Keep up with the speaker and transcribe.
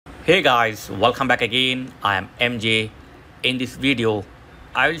Hey guys, welcome back again. I am MJ. In this video,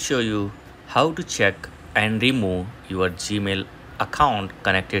 I will show you how to check and remove your Gmail account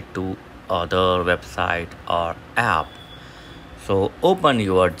connected to other website or app. So open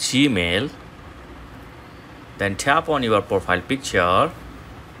your Gmail, then tap on your profile picture.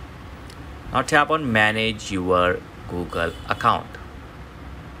 Now tap on manage your Google account.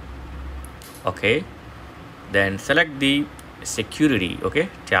 Okay, then select the security. Okay,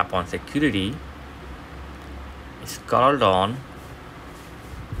 tap on security, scroll down.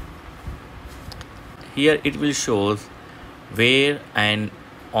 Here it will shows where and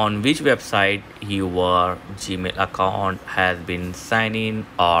on which website your Gmail account has been signed in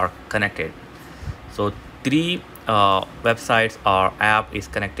or connected. So three websites or app is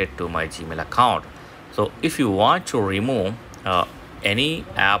connected to my Gmail account. So if you want to remove any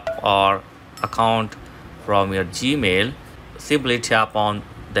app or account from your Gmail, simply tap on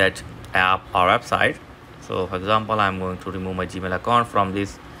that app or website. So for example, I'm going to remove my Gmail account from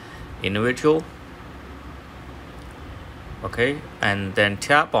this Innovatio. Okay, and then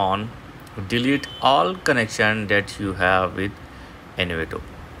tap on delete all connection that you have with Innovatio.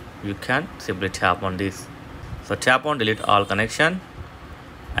 You can simply tap on this. So tap on delete all connection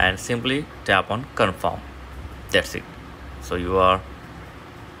and simply tap on confirm. That's it. So your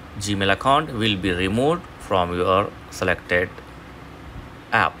Gmail account will be removed from your selected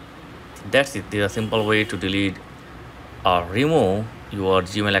app. That's it. There's a simple way to delete or remove your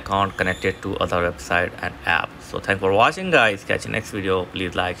Gmail account connected to other website and app. So thanks for watching guys. Catch you next video.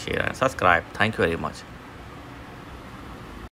 Please like, share and subscribe. Thank you very much.